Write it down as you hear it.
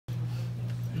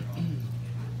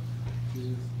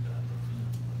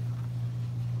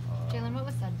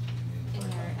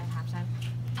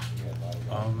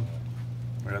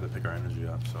we had to pick our energy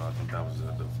up. So I think that was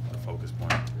the focus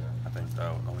point. I think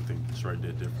the only thing Detroit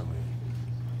did differently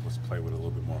was play with a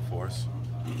little bit more force.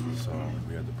 So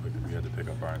we had to pick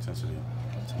up our intensity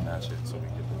to match it so we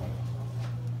can get the win.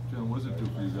 Jaylen, what does it do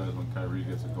for you guys when Kyrie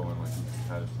gets it going like he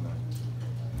had it tonight?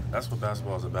 That's what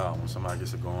basketball is about. When somebody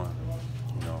gets it going,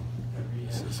 you know,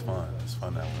 it's fun. It's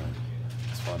fun that way.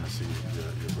 It's fun to see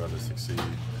your brother succeed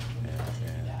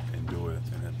and do it,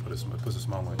 and it puts a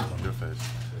smile on your face.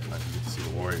 Like you get to see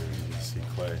the Warriors, you get to see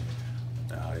Klay,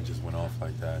 and how he just went off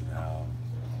like that, and how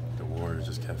the Warriors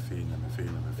just kept feeding him and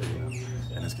feeding him and feeding him,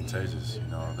 and it's contagious. You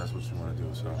know, that's what you want to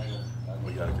do. So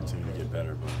we got to continue to get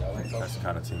better, but that's the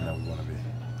kind of team that we want to be.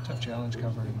 Tough challenge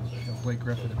covering Blake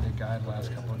Griffin, a big guy the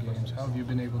last couple of games. How have you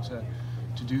been able to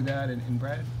do that? And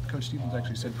Brad, Coach Stevens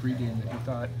actually said pregame that he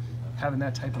thought having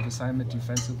that type of assignment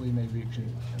defensively maybe it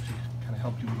should kind of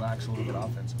help you relax a little bit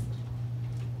offensively.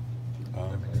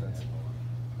 That makes sense.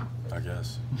 I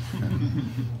guess.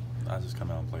 I just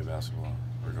come out and play basketball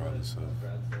regardless of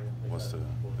what's the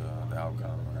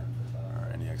outcome or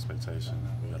any expectation.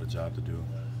 We got a job to do,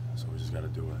 so we just got to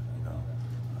do it. You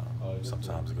know,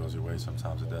 sometimes it goes your way,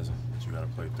 sometimes it doesn't, but you got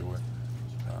to play through it.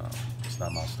 It's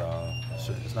not my style.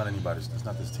 It's not anybody's. It's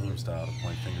not this team style to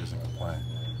point fingers and complain.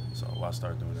 So why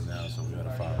start doing it now? So we got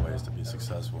to find ways to be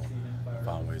successful,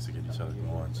 find ways to get each other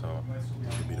going, so we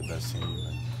can be the best team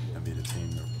and be the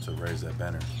team to raise that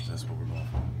banner. That's what we're going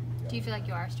for. Do you feel like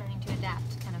you are starting to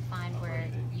adapt, kind of find where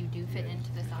you do fit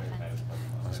into this offense?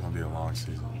 It's going to be a long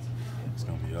season. It's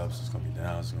going to be ups, it's going to be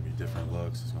downs, it's going to be different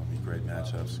looks, it's going to be great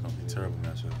matchups, it's going to be terrible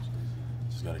matchups.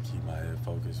 Just got to keep my head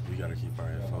focused. We got to keep our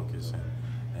head focused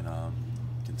and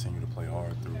continue to play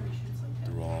hard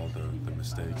through all the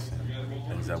mistakes and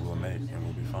things that we'll make, and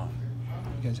we'll be fine.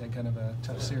 You guys had kind of a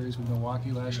tough series with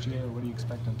Milwaukee last year. What do you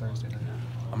expect on Thursday night?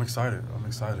 I'm excited. I'm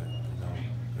excited. You know,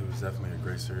 it was definitely a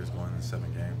great series going in 7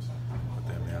 games, but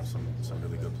then we have some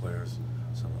really good players,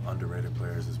 some underrated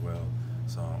players as well.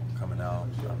 So coming out,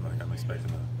 I'm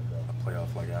expecting a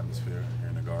playoff-like atmosphere here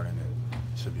in the Garden, and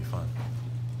it should be fun.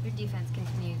 Your defense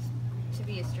continues to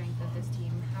be a strength of this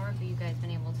team. How have you guys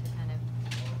been able to kind of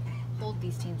hold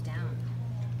these teams down?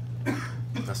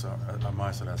 That's our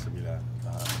mindset has to be that.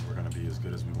 We're going to be as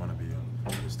good as we want to be.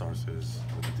 It starts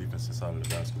with the defensive side of the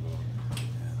basketball.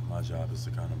 And my job is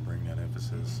to kind of bring that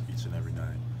emphasis each and every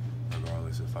night,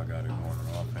 regardless if I got it going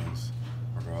on offense,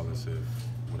 regardless if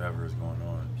whatever is going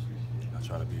on. I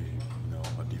try to be, you know,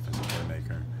 a defensive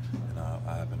playmaker, and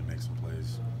I happen to make some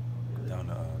plays down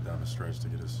the stretch to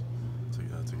get us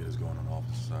going on the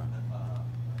offensive side.